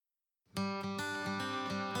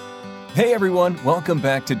Hey everyone, welcome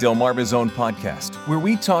back to Delmarva's Own podcast, where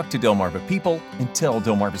we talk to Delmarva people and tell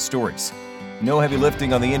Delmarva stories. No heavy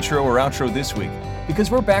lifting on the intro or outro this week,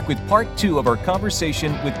 because we're back with part 2 of our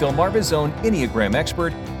conversation with Delmarva's own Enneagram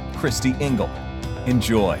expert, Christi Engle.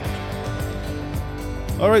 Enjoy.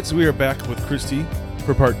 All right, so we are back with Christi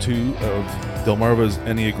for part 2 of Delmarva's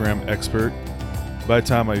Enneagram expert. By the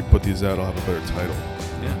time I put these out, I'll have a better title.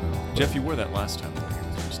 Yeah. Jeff, you wore that last time.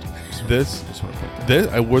 This?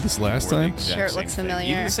 I wore this last time? Sure, it looks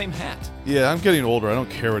familiar. Even the same hat. Yeah, I'm getting older. I don't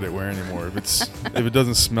care what I wear anymore. If it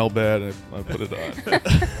doesn't smell bad, I put it on.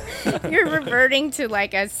 You're reverting to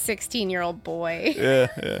like a 16-year-old boy.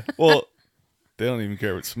 Yeah. Well, they don't even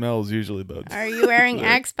care what it smells usually, but... Are you wearing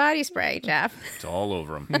Axe body spray, Jeff? It's all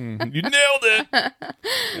over them. You nailed it!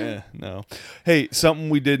 Yeah, no. Hey, something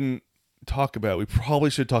we didn't talk about. We probably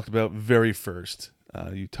should have talked about very first.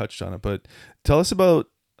 You touched on it, but tell us about...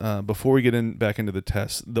 before we get back into the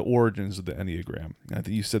test, the origins of the Enneagram. I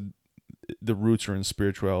think you said the roots are in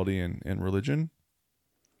spirituality and religion.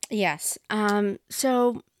 Yes.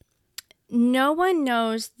 So no one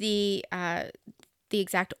knows the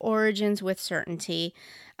exact origins with certainty,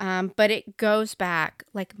 but it goes back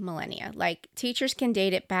like millennia. Like teachers can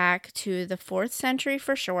date it back to the 4th century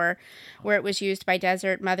for sure, where it was used by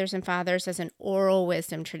desert mothers and fathers as an oral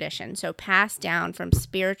wisdom tradition. So passed down from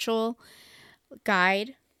spiritual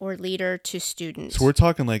guide or leader to students. So we're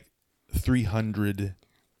talking like 300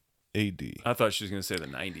 AD. I thought she was going to say the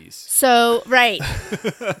 90s. So, right.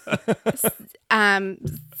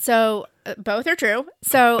 So both are true.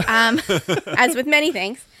 So, as with many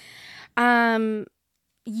things,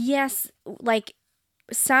 yes, like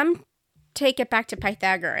some take it back to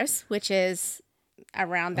Pythagoras, which is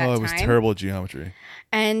around that time. Oh, it was terrible at geometry.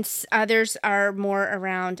 And others are more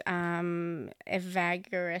around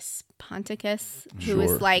Evagrius Ponticus, who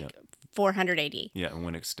was like 400 AD. Yeah, and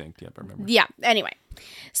went extinct. Yep, I remember. Yeah, anyway.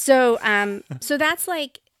 So so that's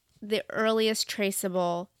like the earliest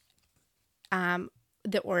traceable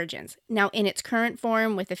the origins. Now, in its current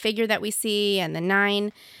form, with the figure that we see and the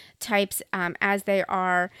 9 types as they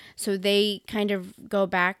are, so they kind of go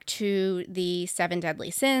back to the 7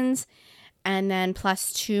 deadly sins, and then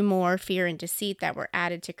plus 2 more, fear and deceit, that were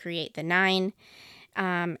added to create the 9.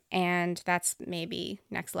 And that's maybe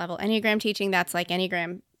next level Enneagram teaching. That's like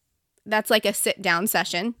Enneagram. That's like a sit down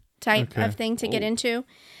session type of thing to get into.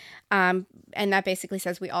 And that basically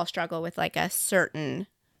says we all struggle with like a certain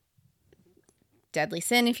deadly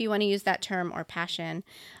sin, if you want to use that term, or passion.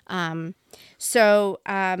 Not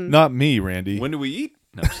me, Randy. When do we eat?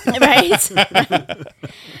 No, right.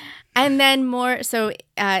 And then more, so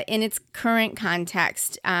in its current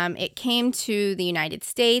context, it came to the United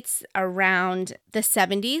States around the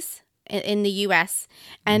 70s in the U.S.,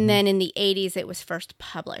 and then in the 80s it was first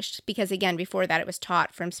published. Because again, before that it was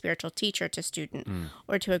taught from spiritual teacher to student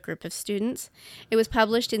or to a group of students. It was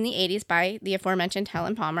published in the 80s by the aforementioned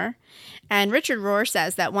Helen Palmer. And Richard Rohr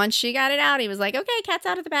says that once she got it out, he was like, okay, cat's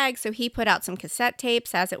out of the bag. So he put out some cassette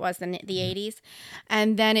tapes, as it was in the 80s.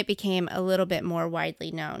 And then it became a little bit more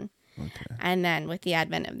widely known. Okay. And then with the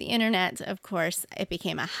advent of the internet, of course, it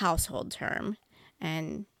became a household term.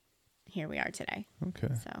 And here we are today. Okay.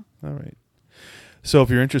 So. All right. So if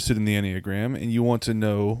you're interested in the Enneagram and you want to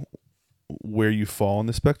know where you fall on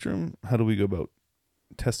the spectrum, how do we go about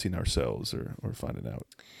testing ourselves or finding out?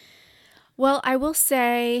 Well, I will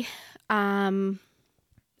say,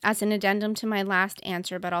 as an addendum to my last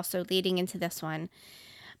answer, but also leading into this one,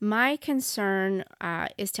 my concern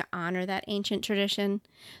is to honor that ancient tradition.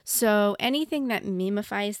 So anything that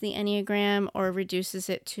mimifies the Enneagram or reduces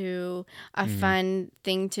it to a fun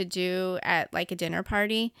thing to do at like a dinner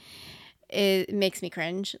party, it makes me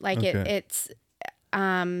cringe. Like it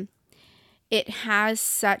has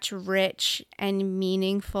such rich and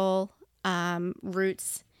meaningful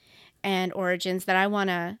roots and origins that I want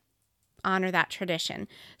to honor that tradition.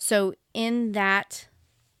 So in that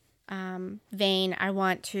vein, I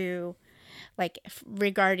want to, like,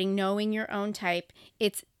 regarding knowing your own type,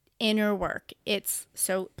 it's inner work. It's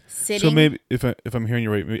so sitting. So maybe if I'm hearing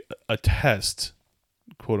you right, maybe a test,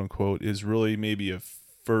 quote unquote, is really maybe a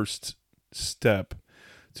first step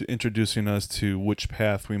to introducing us to which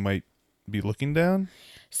path we might be looking down.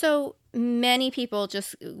 So many people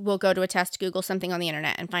just will go to a test, Google something on the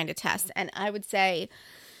internet, and find a test. And I would say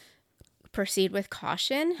proceed with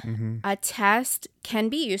caution. Mm-hmm. A test can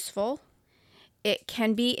be useful. It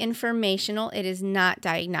can be informational. It is not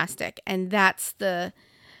diagnostic. And that's the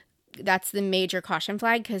major caution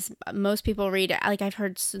flag, because most people read it. Like, I've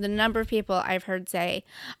heard the number of people I've heard say,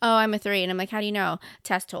 oh, I'm a 3. And I'm like, how do you know?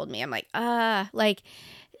 Test told me. I'm like, like.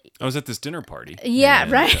 I was at this dinner party. Yeah,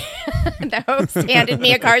 right. The host handed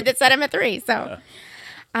me a card that said I'm a 3. So,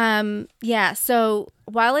 so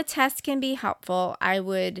while a test can be helpful, I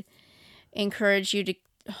would encourage you to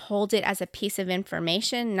hold it as a piece of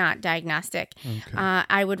information, not diagnostic. Okay.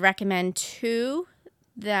 I would recommend 2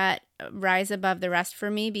 that rise above the rest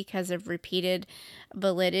for me because of repeated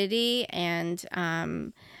validity and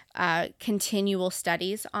continual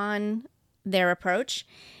studies on their approach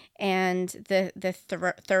and the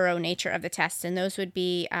thorough nature of the test. And those would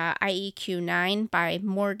be IEQ9 by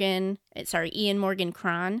Ian Morgan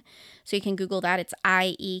Cron. So you can Google that. It's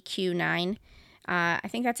IEQ9. I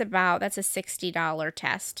think that's a $60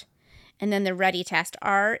 test. And then the RETI test,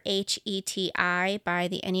 RHETI by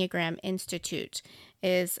the Enneagram Institute,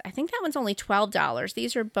 I think that one's only $12.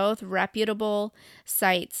 These are both reputable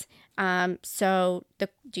sites. Do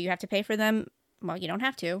you have to pay for them? Well, you don't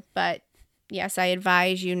have to, but yes, I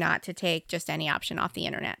advise you not to take just any option off the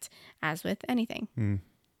internet, as with anything.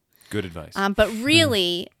 Good advice. But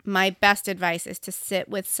really, my best advice is to sit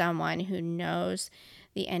with someone who knows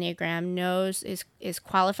the Enneagram, is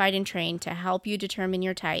qualified and trained to help you determine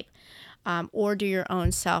your type, or do your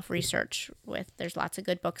own self-research there's lots of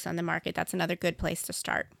good books on the market. That's another good place to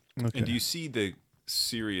start. Okay. And do you see the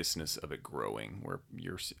seriousness of it growing where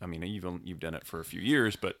you've done it for a few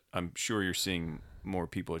years, but I'm sure you're seeing more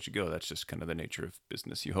people as you go. That's just kind of the nature of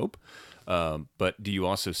business, you hope. But do you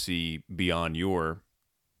also see beyond your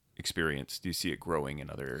experience, do you see it growing in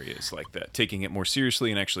other areas like that, taking it more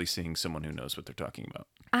seriously and actually seeing someone who knows what they're talking about?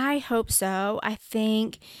 I hope so. I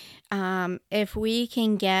think if we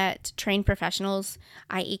can get trained professionals,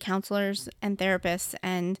 i.e. counselors and therapists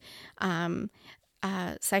and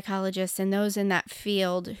psychologists and those in that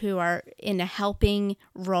field who are in a helping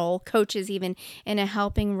role, coaches even in a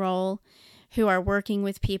helping role who are working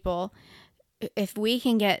with people, if we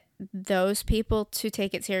can get those people to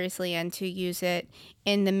take it seriously and to use it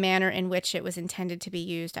in the manner in which it was intended to be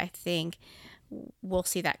used, I think we'll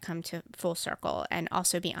see that come to full circle and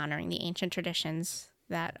also be honoring the ancient traditions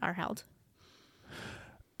that are held.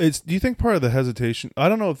 Do you think part of the hesitation, I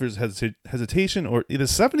don't know if there's hesitation or the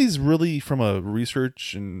 70s really from a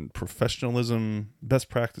research and professionalism, best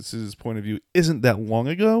practices point of view, isn't that long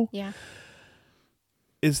ago? Yeah.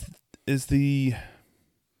 Is the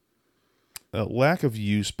lack of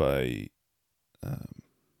use by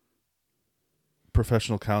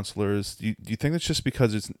professional counselors, do you think it's just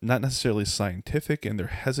because it's not necessarily scientific and they're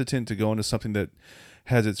hesitant to go into something that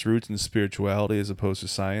has its roots in spirituality as opposed to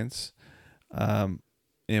science?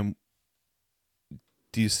 And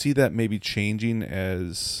do you see that maybe changing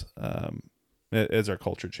as our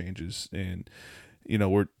culture changes? And,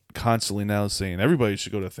 we're constantly now saying everybody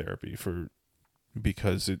should go to therapy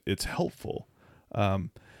because it's helpful.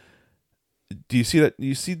 Do you see that?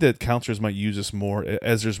 You see that counselors might use this more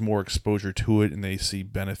as there's more exposure to it and they see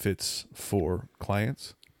benefits for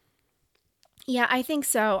clients? Yeah, I think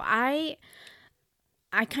so. I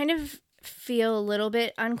kind of feel a little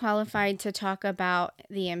bit unqualified to talk about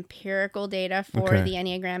the empirical data for the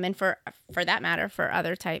Enneagram and for that matter for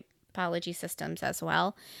other typology systems as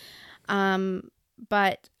well.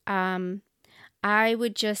 But I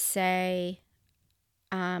would just say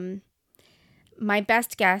my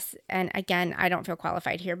best guess, and again, I don't feel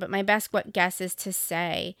qualified here, but my best guess is to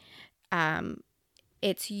say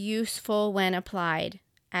it's useful when applied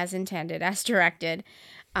as intended, as directed,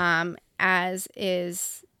 as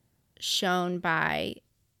is shown by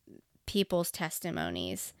people's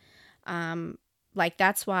testimonies.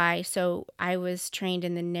 That's why, so I was trained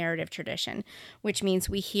in the narrative tradition, which means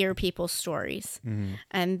we hear people's stories,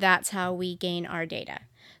 and that's how we gain our data.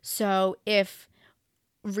 So if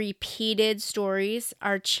repeated stories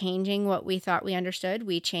are changing what we thought we understood,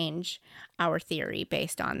 we change our theory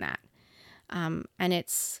based on that. And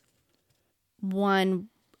it's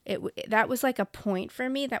that was like a point for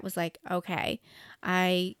me that was like, okay,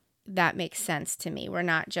 that makes sense to me. We're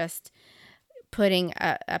not just putting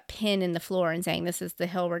a pin in the floor and saying, this is the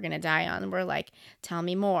hill we're going to die on. We're like, tell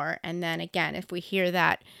me more. And then again, if we hear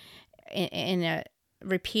that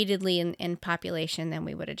repeatedly in population, then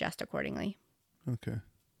we would adjust accordingly. Okay.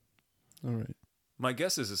 All right. My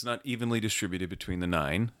guess is it's not evenly distributed between the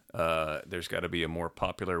 9. There's got to be a more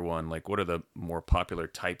popular one. Like, what are the more popular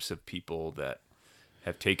types of people that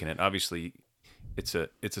have taken it? Obviously, it's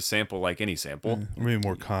a sample like any sample. Maybe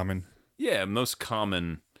more common. Yeah, most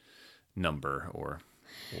common number or.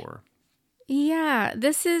 Yeah,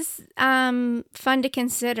 this is fun to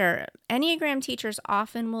consider. Enneagram teachers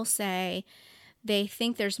often will say they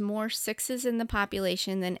think there's more 6s in the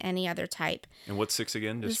population than any other type. And what's 6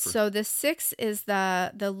 again? So the 6 is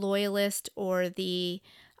the loyalist or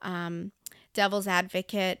devil's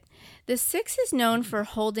advocate. The 6 is known for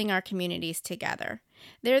holding our communities together.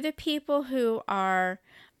 They're the people who are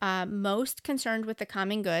most concerned with the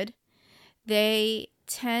common good. They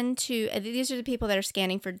tend to, these are the people that are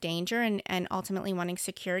scanning for danger and ultimately wanting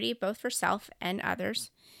security, both for self and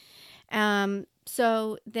others.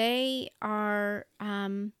 So they are,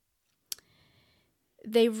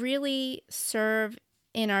 they really serve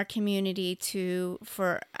in our community to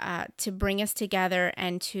bring us together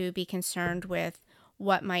and to be concerned with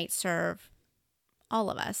what might serve all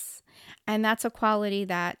of us. And that's a quality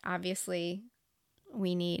that obviously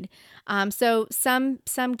we need. So some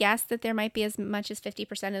guess that there might be as much as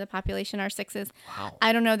 50% of the population are 6s. Wow.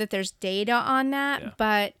 I don't know that there's data on that,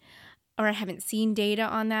 Yeah. or I haven't seen data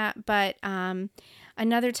on that, but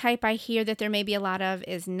another type I hear that there may be a lot of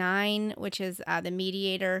is 9, which is the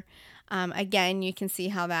mediator. Again, you can see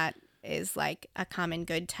how that is like a common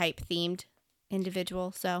good type themed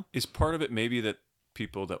individual. So Is part of it maybe that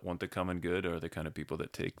people that want the common good are the kind of people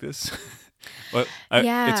that take this? Well,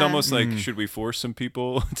 Yeah. It's almost like, should we force some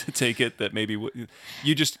people to take it that maybe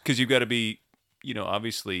you just, because you've got to be,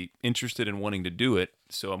 obviously interested in wanting to do it.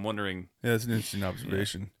 So I'm wondering. Yeah, that's an interesting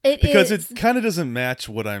observation. It because is. it kind of doesn't match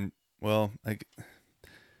what as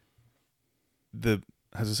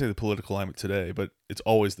I say, the political climate today, but it's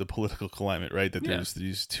always the political climate, right? That there's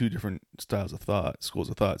these two different schools of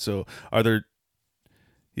thought. So are there,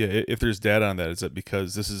 if there's data on that, is that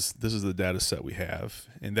because this is the data set we have,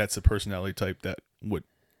 and that's the personality type that would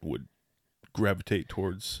gravitate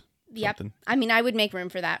towards something? I mean, I would make room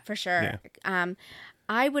for that for sure. Yeah.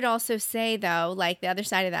 I would also say though, like the other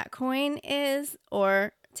side of that coin is,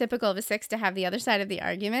 or typical of a 6 to have the other side of the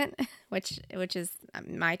argument, which is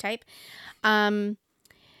my type.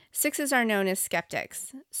 6s are known as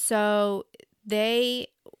skeptics. So they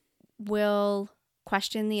will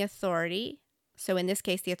question the authority. So in this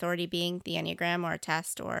case, the authority being the Enneagram or a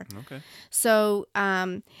test or. Okay. So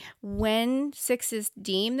when 6s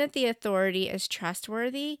deem that the authority is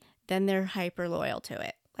trustworthy, then they're hyper loyal to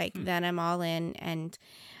it. Like then I'm all in, and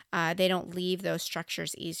they don't leave those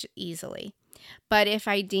structures easily. But if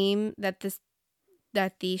I deem that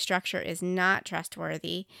the structure is not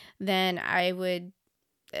trustworthy, then I would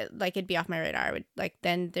it'd be off my radar. I would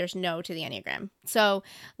then there's no to the Enneagram. So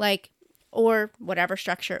or whatever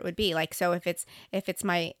structure it would be. So if it's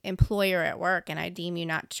my employer at work and I deem you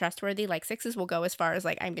not trustworthy, 6s will go as far as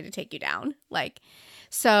I'm going to take you down.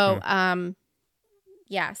 So I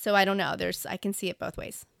don't know. I can see it both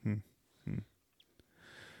ways.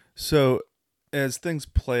 So as things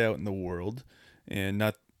play out in the world,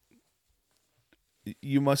 and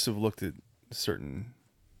you must have looked at certain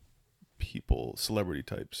people, celebrity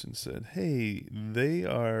types, and said, hey, they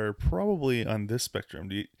are probably on this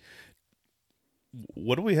spectrum.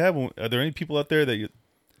 What do we have? Are there any people out there that you've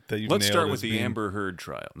Let's nailed start as with the being... Amber Heard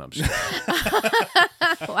trial. No, I'm just kidding.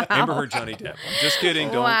 Wow. Amber Heard, Johnny Depp. I'm just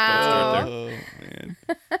kidding. Don't start there. Oh,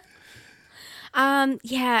 man.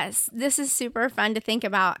 Yes, this is super fun to think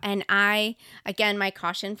about. And again, my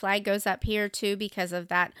caution flag goes up here too, because of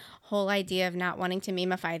that whole idea of not wanting to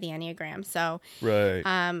memify the Enneagram. So, Right.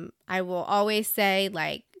 I will always say,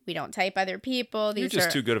 we don't type other people. You're just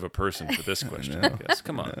too good of a person for this question, I guess.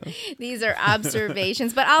 Come on. These are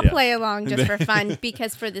observations, but I'll play along just for fun,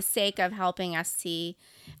 because for the sake of helping us see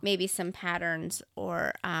maybe some patterns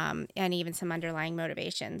or, and even some underlying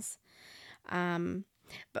motivations.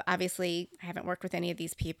 But obviously I haven't worked with any of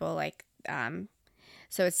these people.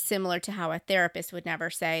 So it's similar to how a therapist would never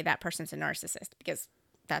say that person's a narcissist, because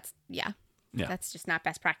that's just not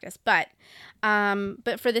best practice. But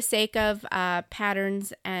for the sake of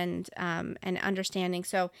patterns and understanding,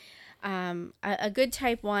 so a good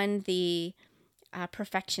type 1, the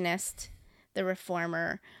perfectionist, the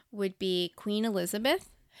reformer, would be Queen Elizabeth,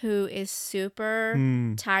 who is super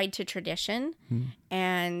tied to tradition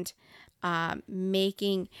and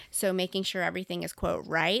making sure everything is, quote,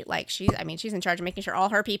 right. She's in charge of making sure all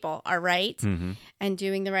her people are right and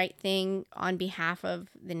doing the right thing on behalf of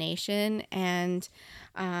the nation. And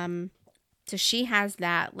so she has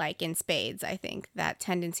that in spades, I think, that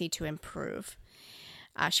tendency to improve.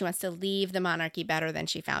 She wants to leave the monarchy better than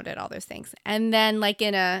she found it, all those things. And then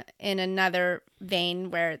in another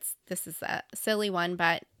vein where this is a silly one,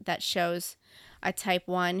 but that shows a type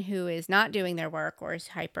 1 who is not doing their work or is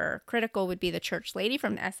hypercritical would be the church lady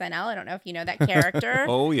from SNL. I don't know if you know that character.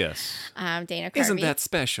 Oh, yes. Dana Carvey. Isn't that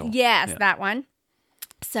special? Yes, that one.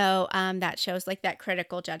 So that shows that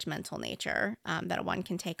critical, judgmental nature that a 1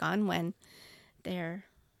 can take on when they're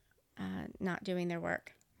not doing their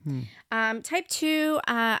work. Type 2,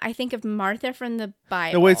 I think of Martha from the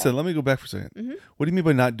Bible. No, wait a second. Let me go back for a second. What do you mean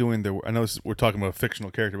by not doing their work? I know we're talking about a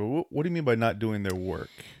fictional character, but what do you mean by not doing their work?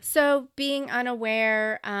 So being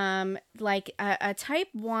unaware, like a type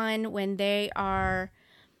 1, when they are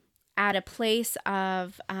at a place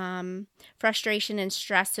of frustration and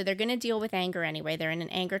stress, so they're going to deal with anger anyway. They're in an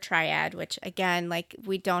anger triad, which again, like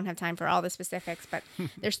we don't have time for all the specifics, but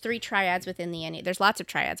there's 3 triads within the Enneagram. There's lots of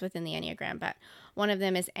triads within the Enneagram, but one of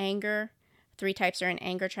them is anger. 3 types are in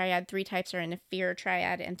anger triad, 3 types are in a fear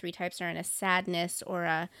triad, and 3 types are in a sadness or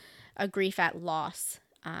a grief at loss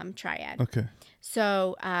triad. Okay.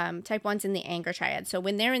 So type 1's in the anger triad. So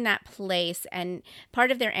when they're in that place, and part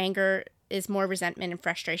of their anger is more resentment and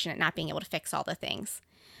frustration at not being able to fix all the things.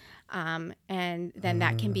 And then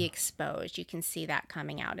that can be exposed. You can see that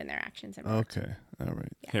coming out in their actions and words. Okay. All right.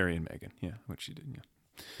 Yeah. Harry and Meghan. Yeah, what she did. Yeah.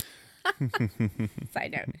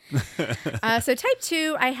 Side note. So type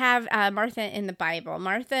 2, I have Martha in the Bible.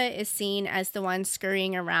 Martha is seen as the one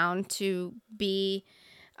scurrying around to be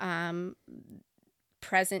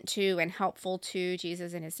present to and helpful to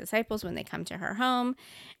Jesus and his disciples when they come to her home.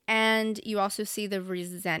 And you also see the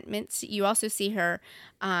resentments. You also see her,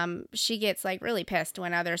 she gets like really pissed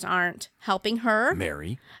when others aren't helping her.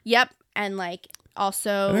 Mary. Yep. And like also,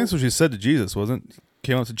 I think that's what she said to Jesus, wasn't?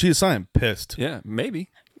 Came out and said, Jesus, I am pissed. Yeah, maybe.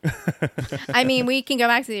 I mean, we can go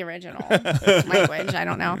back to the original language. I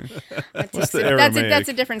don't know. What's the That's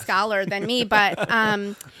a different scholar than me. But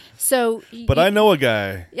so. But I know a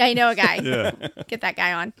guy. Yeah, I know a guy. Yeah. Get that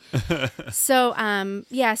guy on. So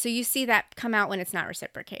yeah. So you see that come out when it's not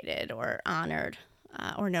reciprocated or honored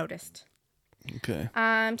or noticed. Okay.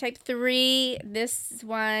 Type 3. This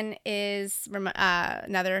one is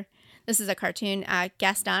another. This is a cartoon.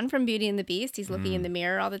 Gaston from Beauty and the Beast. He's looking in the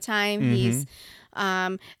mirror all the time. He's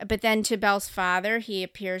but then to Belle's father, he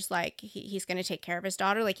appears like he's going to take care of his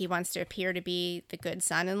daughter. Like he wants to appear to be the good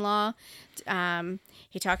son-in-law.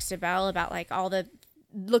 He talks to Belle about like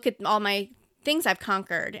look at all my things I've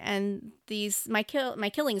conquered, and these my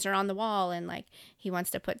killings are on the wall, and like he wants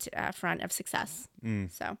to put front of success.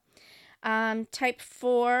 So, type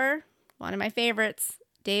 4, one of my favorites,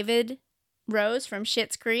 David Rose from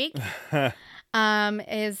Schitt's Creek,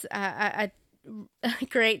 is a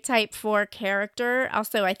great type 4 character.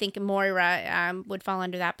 Also, I think Moira would fall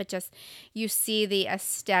under that, but just you see the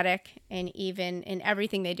aesthetic and even in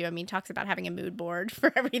everything they do. I mean, talks about having a mood board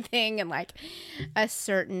for everything and like a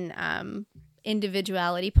certain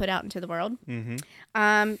individuality put out into the world.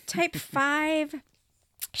 Type 5,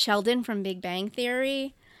 Sheldon from Big Bang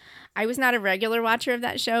Theory. I was not a regular watcher of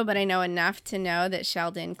that show, but I know enough to know that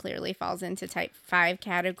Sheldon clearly falls into type 5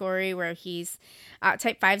 category, where he's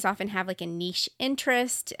type 5s often have like a niche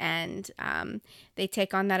interest, and they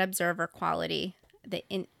take on that observer quality, the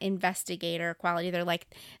investigator quality. They're like,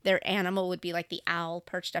 their animal would be like the owl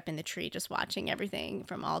perched up in the tree, just watching everything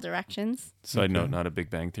from all directions. Side note, not a Big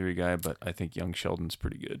Bang Theory guy, but I think Young Sheldon's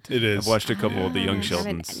pretty good. It is. I've watched a couple of the Young I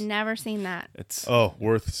Sheldons. haven't never seen that. It's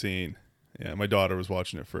Worth seeing. Yeah, my daughter was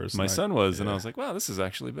watching it first. my son was, and I was like, wow, this is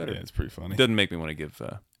actually better. Yeah, it's pretty funny. It doesn't make me want to give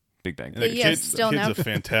Big Bang And Theory. the Yeah, kid's still no. a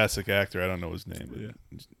fantastic actor. I don't know his name, but yeah.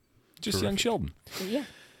 Just Young terrific. Sheldon. Yeah.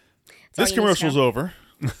 This commercial's over.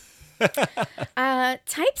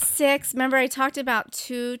 Type 6, remember I talked about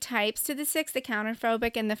 2 types to the 6, the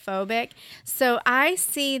counterphobic and the phobic. So I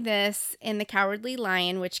see this in the Cowardly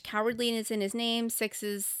Lion, which cowardly is in his name, 6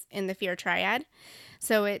 is in the fear triad.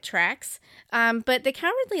 So it tracks. But the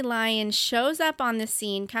Cowardly Lion shows up on the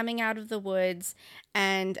scene coming out of the woods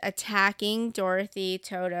and attacking Dorothy,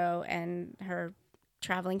 Toto, and her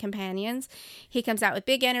traveling companions. He comes out with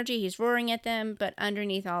big energy. He's roaring at them, but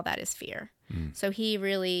underneath all that is fear. So he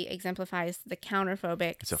really exemplifies the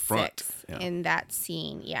counterphobic It's a front. 6 Yeah. in that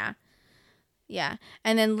scene. Yeah. Yeah.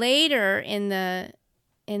 And then later in the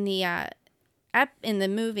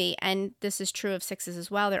movie, and this is true of 6s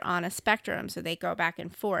as well, they're on a spectrum, so they go back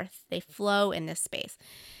and forth. They flow in this space.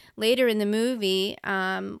 Later in the movie,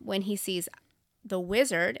 when he sees the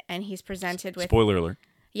wizard and he's presented with... Spoiler alert.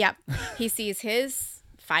 Yep. He sees his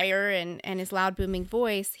fire and his loud booming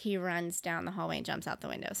voice, he runs down the hallway and jumps out the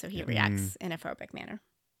window, so he reacts in a phobic manner.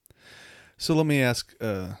 So let me ask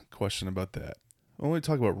a question about that. When we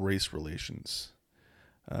talk about race relations,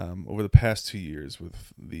 over the past 2 years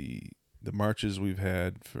with the marches we've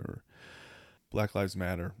had for Black Lives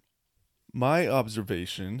Matter, my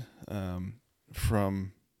observation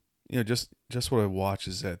from just what I watch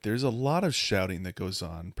is that there's a lot of shouting that goes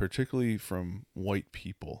on, particularly from white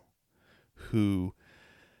people who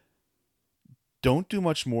don't do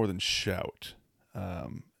much more than shout,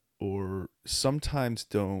 or sometimes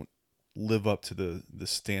don't live up to the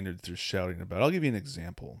standards they're shouting about. I'll give you an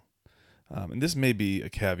example. And this may be a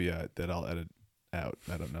caveat that I'll edit out.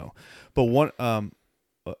 I don't know. But one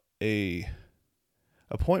a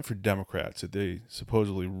point for Democrats that they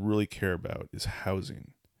supposedly really care about is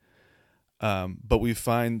housing. But we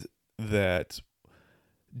find that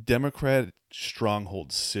Democrat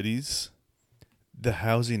stronghold cities, the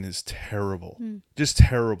housing is terrible, just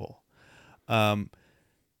terrible. And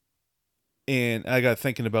I got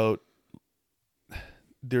thinking about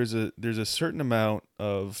there's a certain amount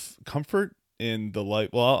of comfort in the life.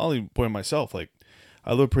 Well, I'll even point myself. Like,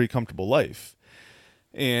 I live a pretty comfortable life,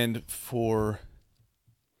 and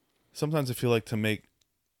sometimes I feel like to make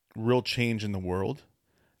real change in the world,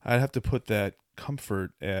 I'd have to put that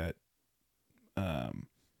comfort at.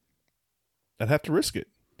 I'd have to risk it,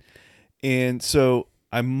 and so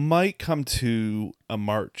I might come to a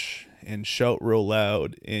march and shout real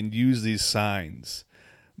loud and use these signs,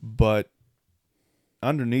 but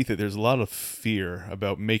underneath it, there's a lot of fear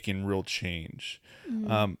about making real change.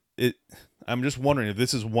 I'm just wondering if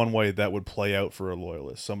this is one way that would play out for a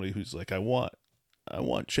loyalist, somebody who's like, I want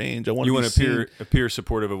change. I want You to want to appear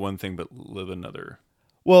supportive of one thing but live another.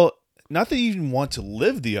 Well, not that you even want to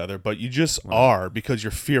live the other, but you just are because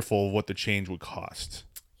you're fearful of what the change would cost.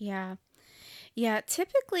 Yeah. Yeah.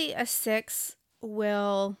 Typically, a 6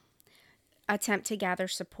 will attempt to gather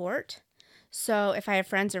support. So if I have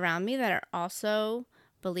friends around me that are also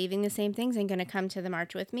believing the same things and going to come to the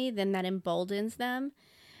march with me, then that emboldens them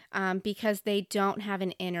because they don't have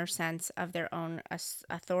an inner sense of their own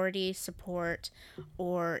authority, support,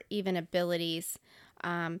 or even abilities.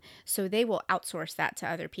 So they will outsource that to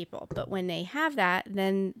other people. But when they have that,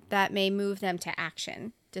 then that may move them to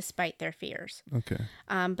action despite their fears. Okay.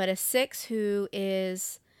 But a 6 who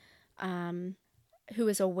is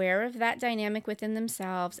aware of that dynamic within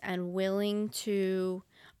themselves and willing to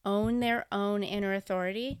own their own inner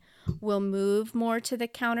authority will move more to the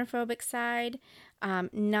counterphobic side,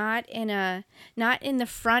 not in the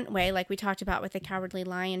front way like we talked about with the Cowardly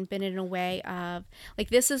Lion, but in a way of like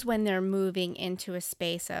this is when they're moving into a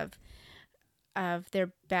space of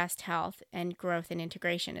their best health and growth and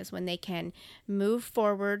integration is when they can move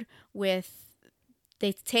forward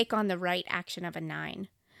they take on the right action of a 9.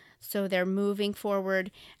 So they're moving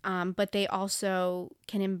forward, but they also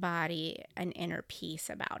can embody an inner peace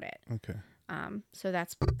about it. Okay. So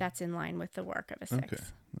that's in line with the work of a 6. Okay.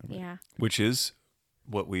 Right. Yeah. Which is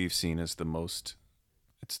what we've seen as the most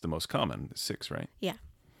common, 6, right? Yeah.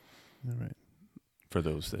 All right. For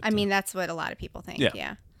those that... I mean, that's what a lot of people think.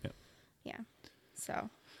 Yeah.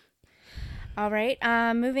 So, all right.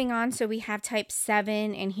 Moving on. So we have type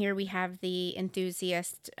 7, and here we have the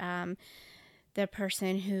enthusiast, the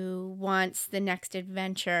person who wants the next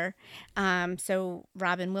adventure. So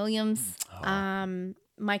Robin Williams,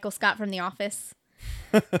 Michael Scott from The Office,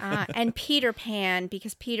 and Peter Pan,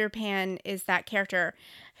 because Peter Pan is that character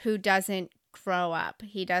who doesn't grow up.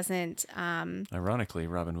 He doesn't... Ironically,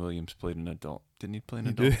 Robin Williams played an adult. Didn't he play an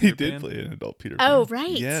adult? He did play an adult Peter Pan. Oh, right.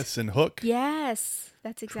 Yes, and Hook. Yes,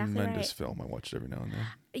 that's exactly Tremendous right. film. I watched every now and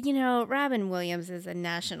then. You know, Robin Williams is a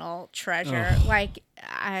national treasure. Like,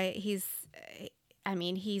 he's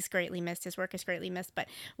greatly missed. His work is greatly missed. But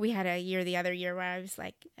we had a year the other year where I was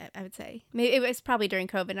like, I would say, maybe it was probably during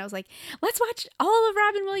COVID, and I was like, let's watch all of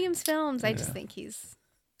Robin Williams' films. I just think he's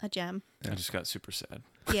a gem. I just got super sad.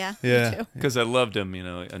 Yeah, Yeah. me too. Because I loved him,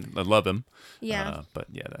 and I love him. Yeah. But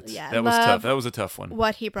yeah, Yeah, that was tough. That was a tough one.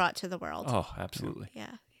 What he brought to the world. Oh, absolutely.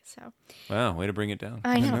 Yeah. So. Wow, way to bring it down.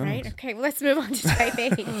 I know, right? Okay, well, let's move on to type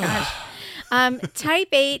 8. Gosh. Type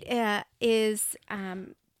 8 is,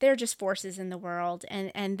 they're just forces in the world,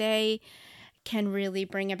 and they can really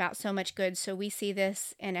bring about so much good. So we see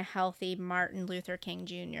this in a healthy Martin Luther King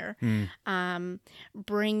Jr.,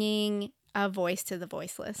 bringing a voice to the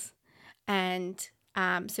voiceless. And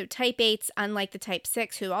so type 8s, unlike the type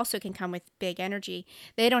 6, who also can come with big energy,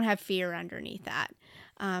 they don't have fear underneath that.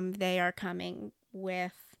 They are coming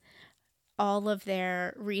with all of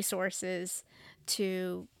their resources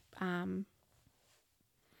to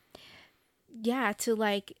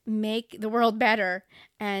like make the world better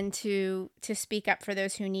and to speak up for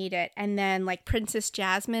those who need it. And then like Princess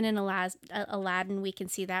Jasmine in Aladdin, we can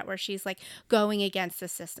see that where she's like going against the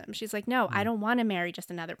system. She's like, no, I don't want to marry just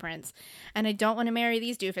another prince, and I don't want to marry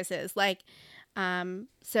these doofuses. Like,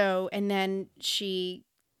 so, and then she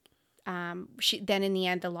then in the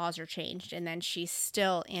end the laws are changed, and then she's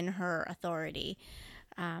still in her authority,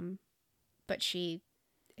 but she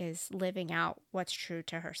is living out what's true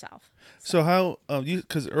to herself. So how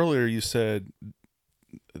because earlier you said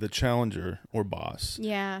the challenger or boss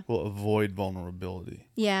Yeah. will avoid vulnerability.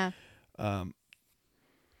 Yeah.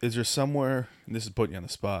 is there somewhere, and this is putting you on the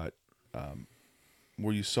spot,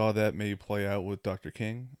 where you saw that maybe play out with Dr.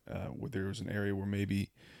 King, where there was an area where maybe,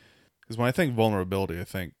 because when I think vulnerability, I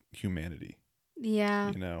think humanity,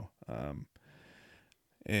 Yeah.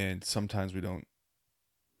 And sometimes we don't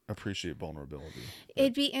appreciate vulnerability.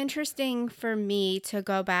 It'd be interesting for me to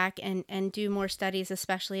go back and do more studies,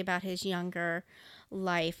 especially about his younger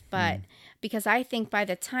life. But because I think by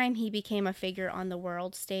the time he became a figure on the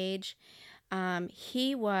world stage,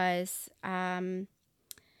 he was,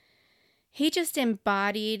 he just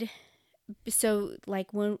embodied. So like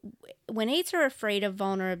when eights are afraid of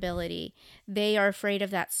vulnerability, they are afraid of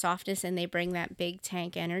that softness and they bring that big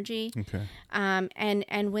tank energy. Okay.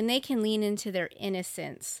 And when they can lean into their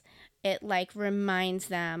innocence, it like reminds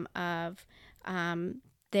them of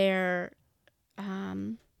their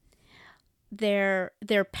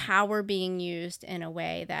power being used in a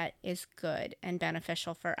way that is good and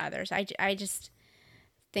beneficial for others. I just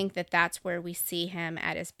think that that's where we see him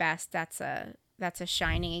at his best. That's a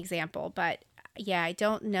shining example. But yeah, I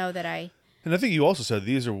don't know that I. And I think you also said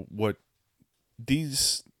these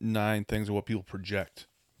 9 things are what people project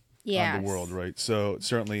on the world, right? So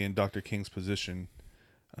certainly in Dr. King's position,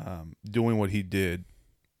 doing what he did,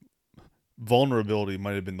 vulnerability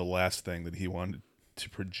might have been the last thing that he wanted to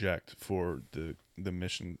project for the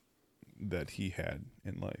mission that he had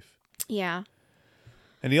in life. Yeah.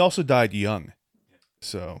 And he also died young.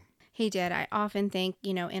 So he did. I often think,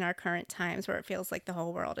 in our current times where it feels like the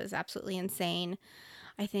whole world is absolutely insane,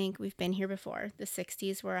 I think we've been here before. The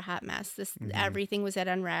 60s were a hot mess. Everything was at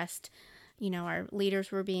unrest. Our leaders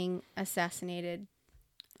were being assassinated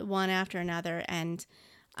one after another, and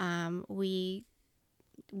we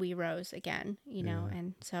rose again,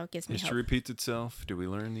 and so it gives me History hope. repeats itself. Do we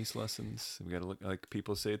learn these lessons? We got to look, like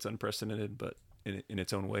people say it's unprecedented, but in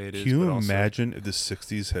its own way it is. Can you but also, imagine if the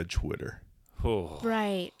 60s had Twitter? Oh.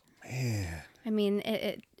 Right. Man. I mean,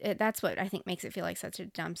 it that's what I think makes it feel like such a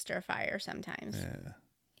dumpster fire sometimes.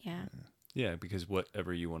 Yeah. Yeah, because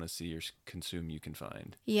whatever you want to see or consume, you can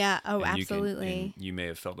find. Yeah. Oh, and absolutely. You may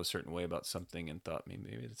have felt a certain way about something and thought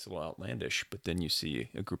maybe it's a little outlandish, but then you see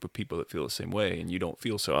a group of people that feel the same way, and you don't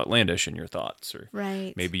feel so outlandish in your thoughts, or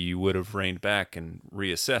right. maybe you would have reined back and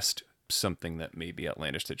reassessed something that may be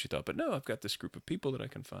outlandish that you thought, but no, I've got this group of people that I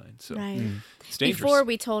can find. So right. It's dangerous. Before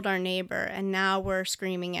we told our neighbor, and now we're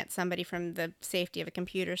screaming at somebody from the safety of a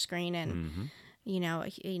computer screen, and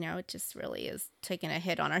it just really is taking a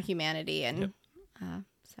hit on our humanity, and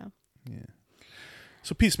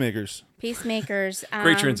So peacemakers.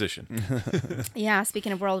 Great transition. Yeah.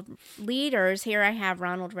 Speaking of world leaders, here I have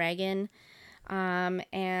Ronald Reagan. And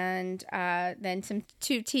then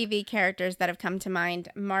two TV characters that have come to mind.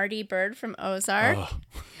 Marty Bird from Ozark.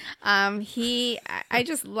 I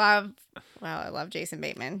just love, I love Jason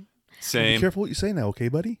Bateman. Same. Be careful what you say now, okay,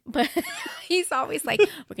 buddy? But he's always like,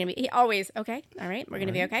 okay, all right, we're going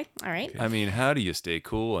to be okay, all right. I mean, how do you stay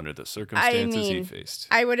cool under the circumstances he faced?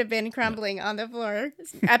 I would have been crumbling on the floor,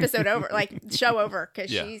 episode over, like show over, because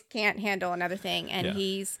she can't handle another thing. And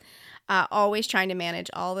he's always trying to manage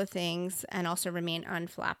all the things and also remain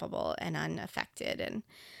unflappable and unaffected.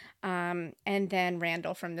 And then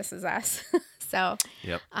Randall from This Is Us. So,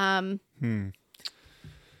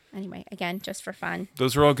 anyway, again, just for fun.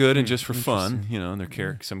 Those are all good and just for fun, and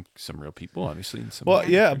they're some real people, obviously. And some but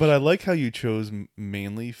I like how you chose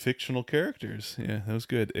mainly fictional characters. Yeah, that was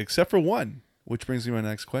good. Except for one, which brings me to my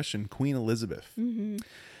next question, Queen Elizabeth. Mm-hmm.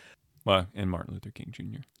 Well, and Martin Luther King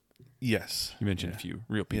Jr. Yes. You mentioned a few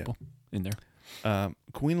real people in there.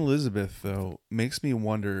 Queen Elizabeth, though, makes me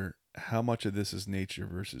wonder how much of this is nature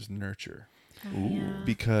versus nurture.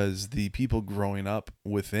 Because the people growing up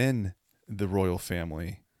within the royal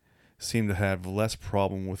family seem to have less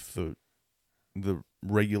problem with the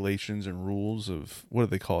regulations and rules of, what do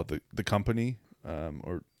they call it, the company,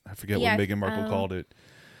 or I forget what Meghan Markle called it.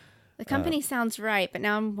 The company sounds right, but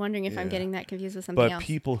now I'm wondering if I'm getting that confused with something else. But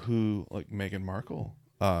people who, like Meghan Markle,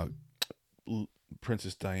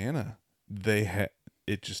 Princess Diana,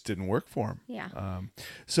 it just didn't work for them. Yeah.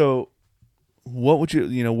 So what would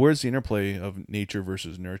where's the interplay of nature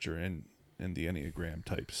versus nurture in the Enneagram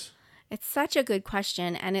types? It's such a good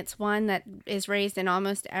question, and it's one that is raised in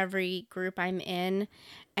almost every group I'm in,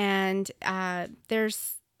 and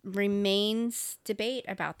there's remains debate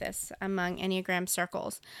about this among Enneagram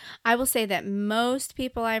circles. I will say that most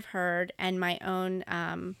people I've heard and my own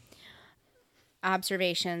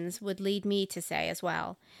observations would lead me to say as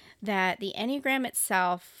well that the Enneagram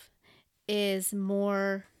itself is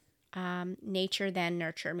more nature than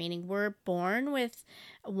nurture, meaning we're born with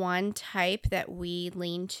one type that we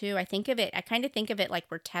lean to. I kind of think of it like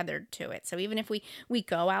we're tethered to it. So even if we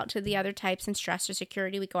go out to the other types in stress or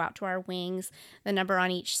security, we go out to our wings, the number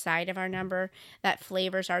on each side of our number, that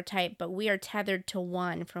flavors our type, but we are tethered to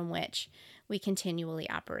one from which we continually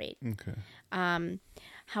operate. Okay.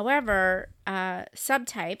 However,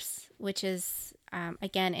 subtypes, which is,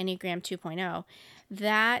 again, Enneagram 2.0,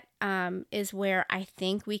 that is where I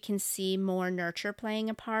think we can see more nurture playing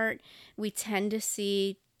a part. We tend to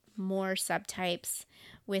see more subtypes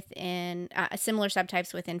within, similar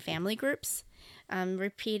subtypes within family groups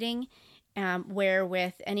repeating. Where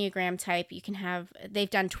with Enneagram type, they've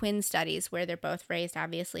done twin studies where they're both raised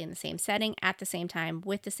obviously in the same setting at the same time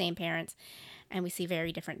with the same parents, and we see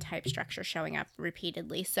very different type structure showing up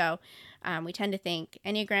repeatedly. So we tend to think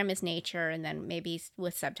Enneagram is nature, and then maybe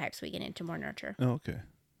with subtypes we get into more nurture. Oh, okay.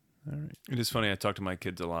 All right. It is funny. I talk to my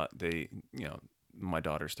kids a lot. They, my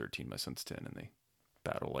daughter's 13, my son's 10, and they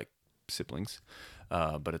battle like siblings.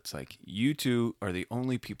 But it's like, you two are the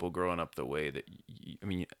only people growing up the way that,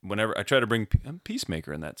 whenever I try to I'm a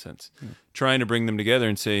peacemaker in that sense, trying to bring them together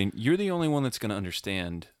and saying, you're the only one that's going to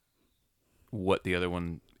understand what the other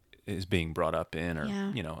one is being brought up in,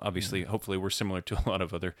 or, obviously, hopefully we're similar to a lot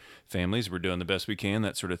of other families. We're doing the best we can,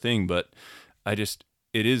 that sort of thing. But it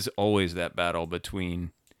is always that battle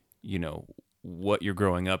between, what you're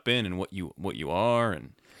growing up in and what you are.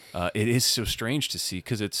 And it is so strange to see,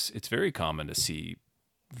 because it's very common to see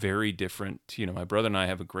very different, my brother and I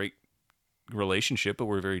have a great relationship, but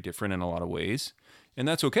we're very different in a lot of ways, and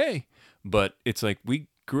that's okay. But it's like we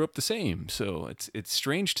grew up the same, so it's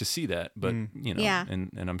strange to see that. But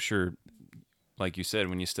and I'm sure, like you said,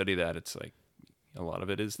 when you study that, it's like a lot of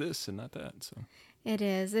it is this and not that. So it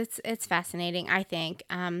is. It's fascinating, I think.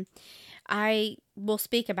 I will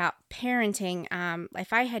speak about parenting.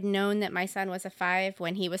 If I had known that my son was a 5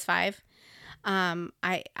 when he was 5,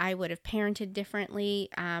 I would have parented differently.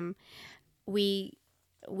 We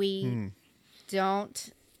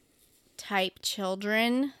don't type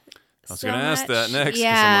children. I was going to ask that next, because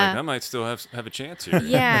I'm like, I might still have a chance here.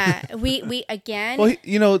 Yeah, we again.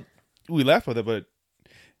 Well, we laugh about that, but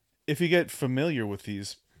if you get familiar with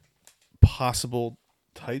these possible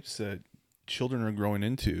types that children are growing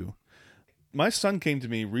into, my son came to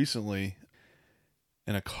me recently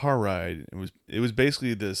in a car ride. It was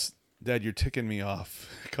basically this, "Dad, you're ticking me off"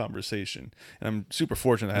 conversation, and I'm super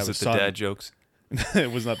fortunate to have a son. Was it the dad jokes?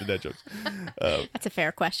 It was not the dad jokes. That's a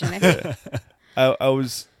fair question, I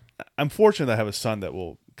think. I'm fortunate to have a son that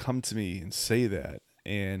will come to me and say that,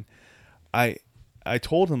 and I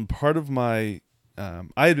told him part of my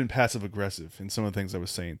I had been passive aggressive in some of the things I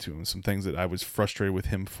was saying to him, some things that I was frustrated with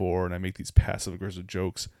him for, and I make these passive aggressive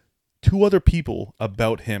jokes to other people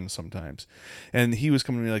about him sometimes, and he was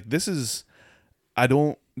coming to me like, this is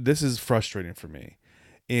frustrating for me.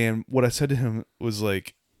 And what I said to him was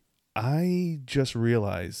like, I just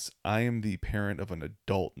realized I am the parent of an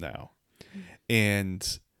adult now,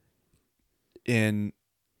 and in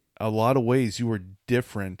a lot of ways you are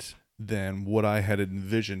different than what I had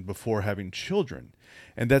envisioned before having children.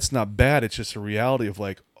 And that's not bad. It's just a reality of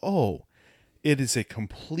like, oh, it is a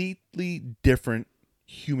completely different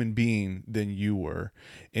human being than you were.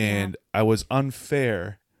 And I was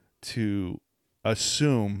unfair to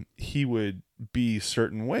assume he would be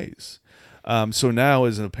certain ways. So now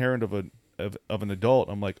as a parent of an adult,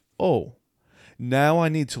 I'm like, oh, now I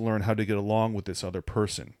need to learn how to get along with this other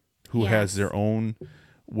person who has their own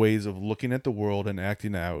ways of looking at the world and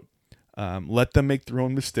acting out. Let them make their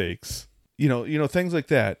own mistakes, things like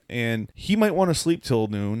that. And he might want to sleep till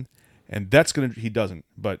noon, and he doesn't,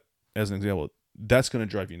 but as an example, that's going to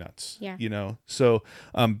drive you nuts. Yeah. So,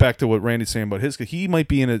 back to what Randy's saying about his kid, he might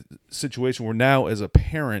be in a situation where now as a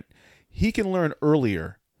parent, he can learn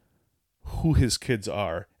earlier who his kids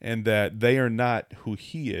are and that they are not who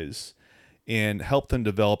he is, and help them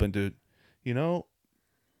develop into,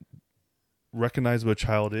 recognize what a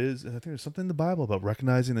child is. And I think there's something in the Bible about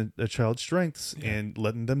recognizing a child's strengths and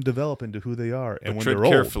letting them develop into who they are. And but when tread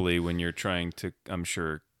they're carefully when you're trying to, I'm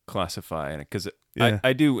sure, classify it, because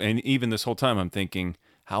I do. And even this whole time I'm thinking,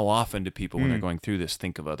 how often do people when they're going through this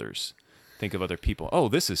think of others, think of other people? Oh,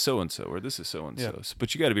 this is so-and-so, or this is so-and-so. Yeah.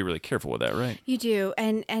 But you got to be really careful with that, right? You do.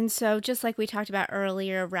 And so just like we talked about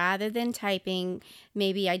earlier, rather than typing,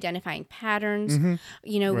 maybe identifying patterns,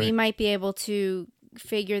 we might be able to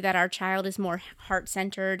figure that our child is more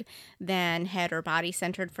heart-centered than head or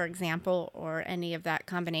body-centered, for example, or any of that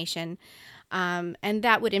combination. And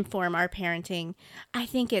that would inform our parenting. I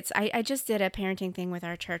think I just did a parenting thing with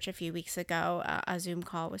our church a few weeks ago, a Zoom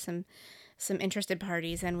call with some interested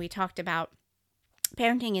parties, and we talked about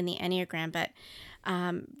parenting in the Enneagram, but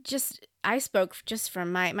I spoke just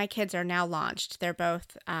from my kids are now launched. They're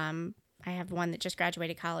both, I have one that just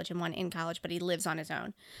graduated college and one in college, but he lives on his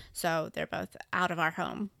own. So they're both out of our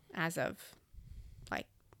home as of like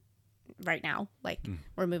right now. Like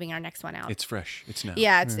we're moving our next one out. It's fresh. It's now.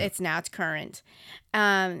 Yeah, it's now. It's current.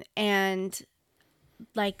 And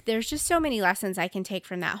like there's just so many lessons I can take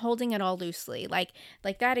from that, holding it all loosely. Like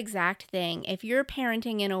that exact thing. If you're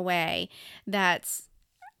parenting in a way that's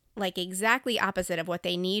like exactly opposite of what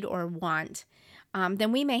they need or want,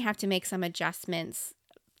 then we may have to make some adjustments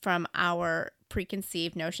from our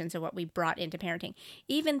preconceived notions of what we brought into parenting.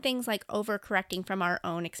 Even things like overcorrecting from our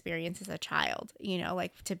own experience as a child,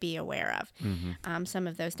 like to be aware of some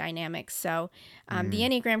of those dynamics. So the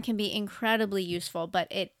Enneagram can be incredibly useful,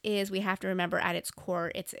 but we have to remember at its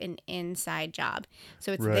core, it's an inside job.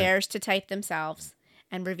 So it's theirs to type themselves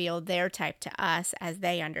and reveal their type to us as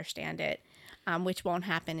they understand it, which won't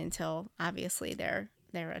happen until obviously they're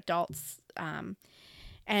adults.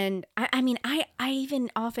 And I mean, I even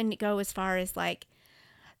often go as far as like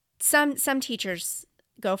some teachers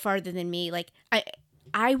go farther than me. Like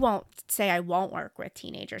I won't say I won't work with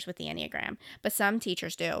teenagers with the Enneagram, but some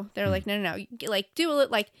teachers do. They're like, no, like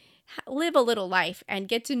live a little life and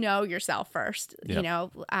get to know yourself first,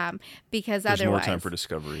 because There's otherwise more time for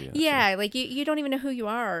discovery. Yeah. Like you don't even know who you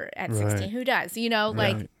are at 16. Who does,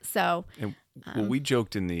 so. And, well, we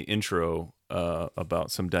joked in the intro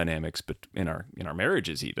about some dynamics, but in our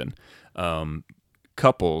marriages, even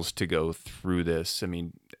couples to go through this. I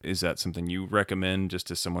mean, is that something you recommend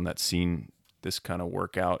just as someone that's seen this kind of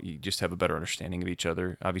work out? You just have a better understanding of each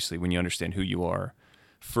other. Obviously, when you understand who you are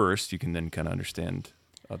first, you can then kind of understand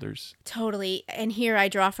others. Totally. And here I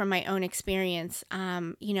draw from my own experience,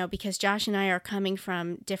 because Josh and I are coming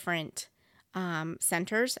from different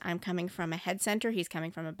centers. I'm coming from a head center. He's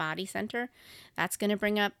coming from a body center. That's going to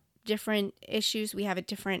bring up different issues. We have a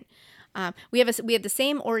different, we have the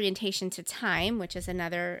same orientation to time, which is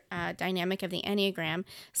another dynamic of the Enneagram.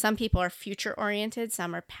 Some people are future oriented,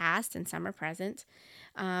 some are past, and some are present.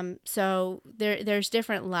 So there's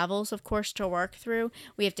different levels, of course, to work through.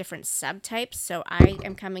 We have different subtypes. So I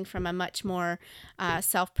am coming from a much more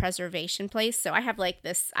self-preservation place. So I have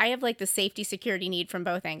the safety security need from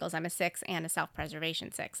both angles. I'm a 6 and a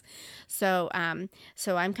self-preservation 6. So I'm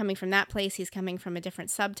coming from that place. He's coming from a different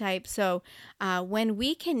subtype. So when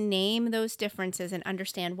we can name those differences and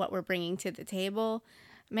understand what we're bringing to the table,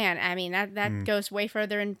 man, I mean, that goes way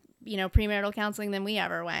further in, premarital counseling than we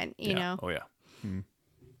ever went, you know? Oh, yeah. Yeah.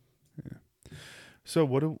 So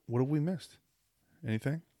what have we missed?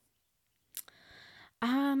 Anything?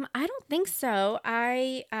 I don't think so.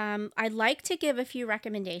 I'd like to give a few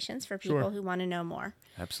recommendations for people who want to know more.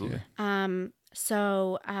 Absolutely.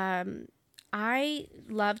 I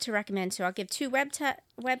love to recommend. So I'll give 2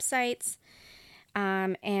 websites,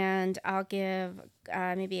 and I'll give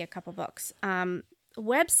maybe a couple books.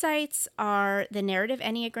 Websites are the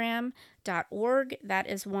narrativeenneagram.org. That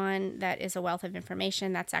is one that is a wealth of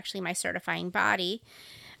information. That's actually my certifying body.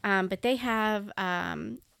 But they have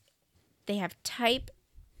type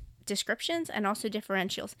descriptions and also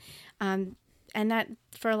differentials. And that,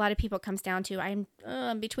 for a lot of people, comes down to I'm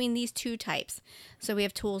between these 2 types. So we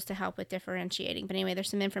have tools to help with differentiating. But anyway,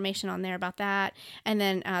 there's some information on there about that. And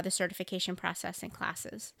then the certification process and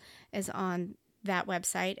classes is on that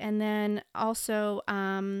website. And then also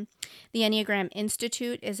the Enneagram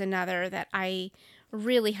Institute is another that I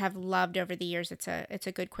really have loved over the years. It's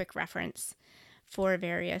a good quick reference for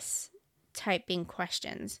various typing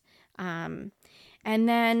questions. And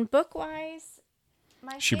then book-wise,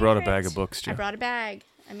 She brought a bag of books, Jeff. I brought a bag.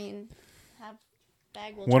 I mean,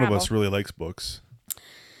 bag will One travel. of us really likes books.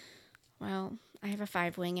 Well, I have a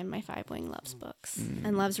 5-wing, and my 5-wing loves books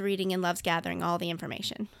and loves reading and loves gathering all the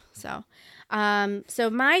information. So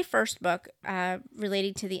my first book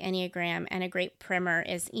relating to the Enneagram and a great primer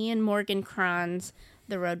is Ian Morgan Cron's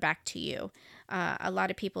The Road Back to You. A lot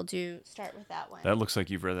of people do start with that one. That looks like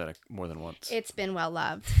you've read that more than once. It's been well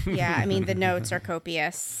loved. Yeah, I mean, the notes are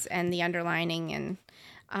copious and the underlining and...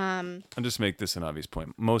 I'll just make this an obvious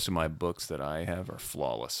point. Most of my books that I have are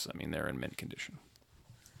flawless. I mean, they're in mint condition.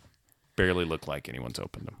 Barely look like anyone's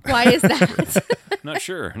opened them. Why is that? Not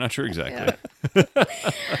sure exactly. Yeah.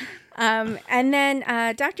 And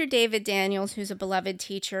then Dr. David Daniels, who's a beloved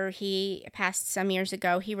teacher, he passed some years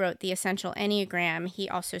ago. He wrote The Essential Enneagram. He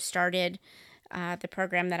also started the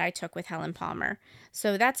program that I took with Helen Palmer.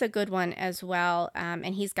 So that's a good one as well.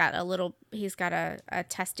 And he's got a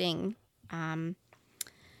testing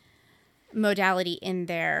modality in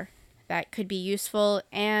there that could be useful,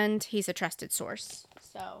 and he's a trusted source.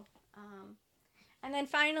 So, And then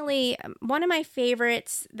finally, one of my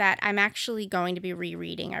favorites that I'm actually going to be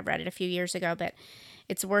rereading, I read it a few years ago, but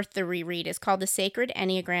it's worth the reread, is called The Sacred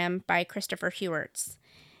Enneagram by Christopher Heuertz,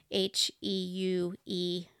 Heuertz.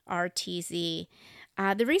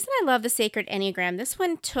 The reason I love The Sacred Enneagram, this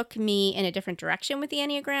one took me in a different direction with the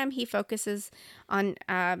Enneagram. He focuses on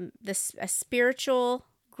a spiritual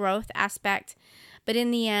growth aspect, but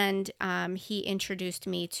in the end, he introduced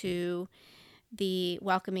me to the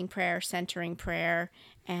welcoming prayer, centering prayer,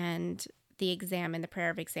 and the examine, the prayer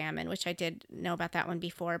of examine, which I did know about that one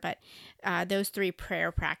before, but those 3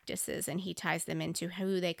 prayer practices, and he ties them into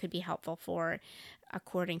who they could be helpful for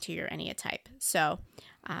according to your Enneatype. So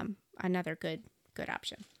another good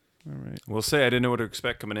option. All right. We'll say I didn't know what to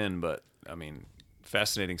expect coming in, but I mean,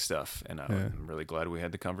 fascinating stuff, and I'm really glad we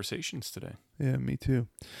had the conversations today. Yeah, me too.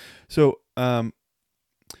 So,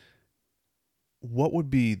 what would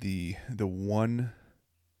be the one?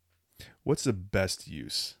 What's the best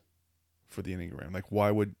use for the Enneagram? Like, why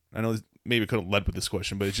would I know? Maybe I could have led with this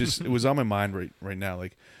question, but it was on my mind right now.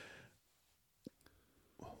 Like,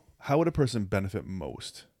 how would a person benefit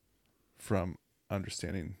most from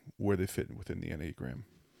understanding where they fit within the Enneagram?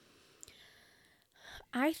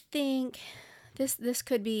 I think this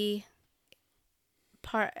could be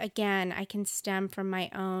part, again, I can stem from my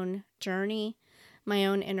own journey, my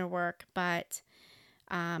own inner work, but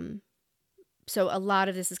so a lot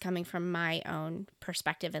of this is coming from my own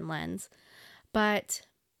perspective and lens. But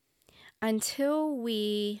until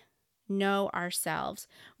we know ourselves,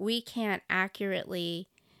 we can't accurately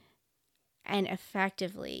and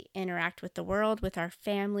effectively interact with the world, with our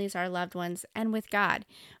families, our loved ones, and with God.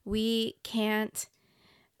 We can't,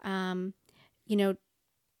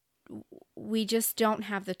 we just don't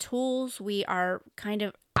have the tools. We are kind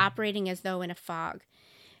of operating as though in a fog,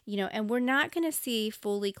 and we're not going to see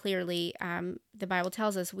fully clearly. The Bible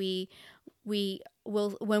tells us we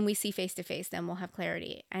will, when we see face to face, then we'll have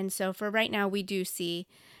clarity. And so for right now, we do see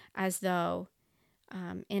as though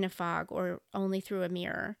in a fog or only through a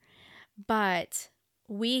mirror. But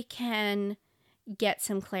we can get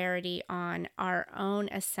some clarity on our own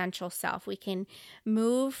essential self. We can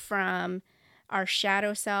move from our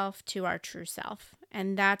shadow self to our true self.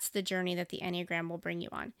 And that's the journey that the Enneagram will bring you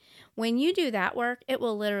on. When you do that work, it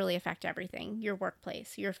will literally affect everything: your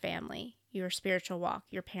workplace, your family, your spiritual walk,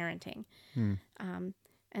 your parenting.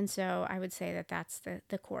 And so I would say that that's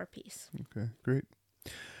the core piece. Okay, great.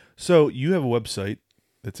 So you have a website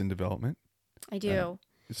that's in development. I do.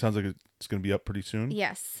 It sounds like it's going to be up pretty soon.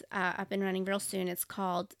 Yes, up and running real soon. It's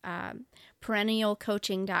called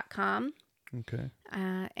perennialcoaching.com. Okay.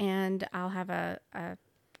 And I'll have a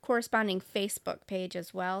corresponding Facebook page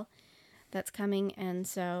as well that's coming. And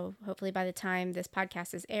so hopefully by the time this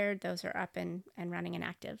podcast is aired, those are up and running and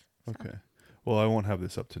active. So. Okay. Well, I won't have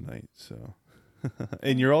this up tonight, so.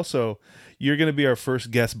 And you're going to be our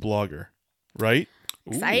first guest blogger, right?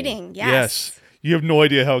 Exciting. Ooh. Yes. Yes. You have no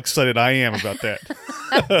idea how excited I am about that.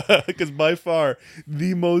 Because by far,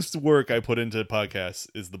 the most work I put into podcasts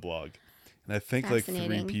is the blog. And I think like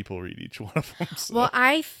 3 people read each one of them. So. Well,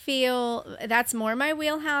 I feel that's more my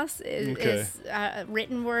wheelhouse is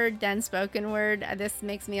written word than spoken word. This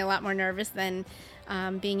makes me a lot more nervous than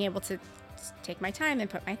being able to take my time and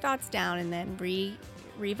put my thoughts down and then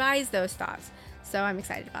revise those thoughts. So I'm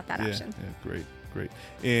excited about that option. Yeah, great.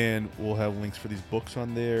 And we'll have links for these books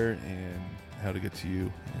on there and how to get to you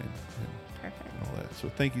and Perfect. all that. So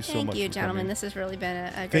thank you so much. Thank you, for gentlemen. coming. This has really been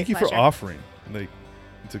a great Thank you pleasure. for offering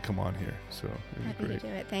to come on here. So it was Happy great. to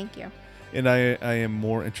do it. Thank you. And I am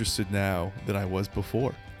more interested now than I was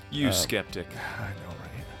before. You skeptic. I know,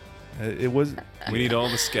 right? It was. We need all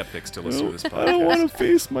the skeptics to listen to this podcast. I don't want to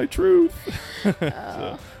face my truth.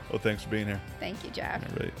 Well, thanks for being here. Thank you, Jeff.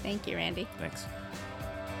 All right. Thank you, Randy. Thanks.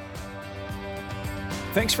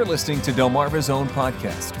 Thanks for listening to Delmarva's Own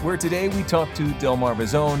podcast, where today we talk to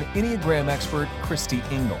Delmarva's own Enneagram expert, Christi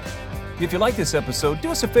Engle. If you like this episode,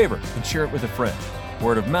 do us a favor and share it with a friend.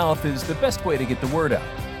 Word of mouth is the best way to get the word out.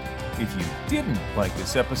 If you didn't like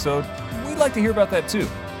this episode, we'd like to hear about that too.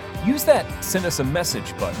 Use that "send us a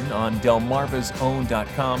message" button on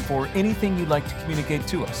delmarvasown.com for anything you'd like to communicate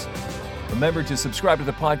to us. Remember to subscribe to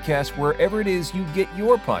the podcast wherever it is you get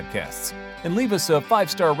your podcasts, and leave us a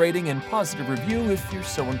 5-star rating and positive review if you're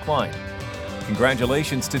so inclined.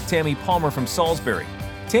 Congratulations to Tammy Palmer from Salisbury.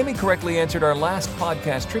 Tammy correctly answered our last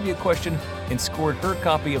podcast trivia question and scored her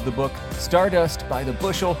copy of the book Stardust by the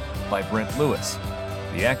Bushel by Brent Lewis.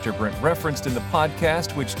 The actor Brent referenced in the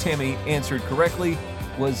podcast, which Tammy answered correctly,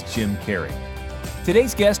 was Jim Carrey.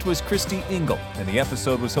 Today's guest was Christi Engle, and the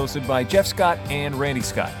episode was hosted by Jeff Scott and Randy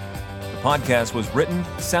Scott. The podcast was written,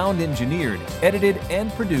 sound engineered, edited,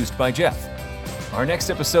 and produced by Jeff. Our next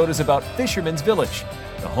episode is about Fisherman's Village,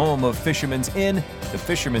 the home of Fisherman's Inn, the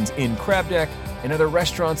Fisherman's Inn Crab Deck, and other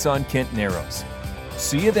restaurants on Kent Narrows.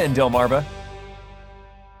 See you then, Delmarva.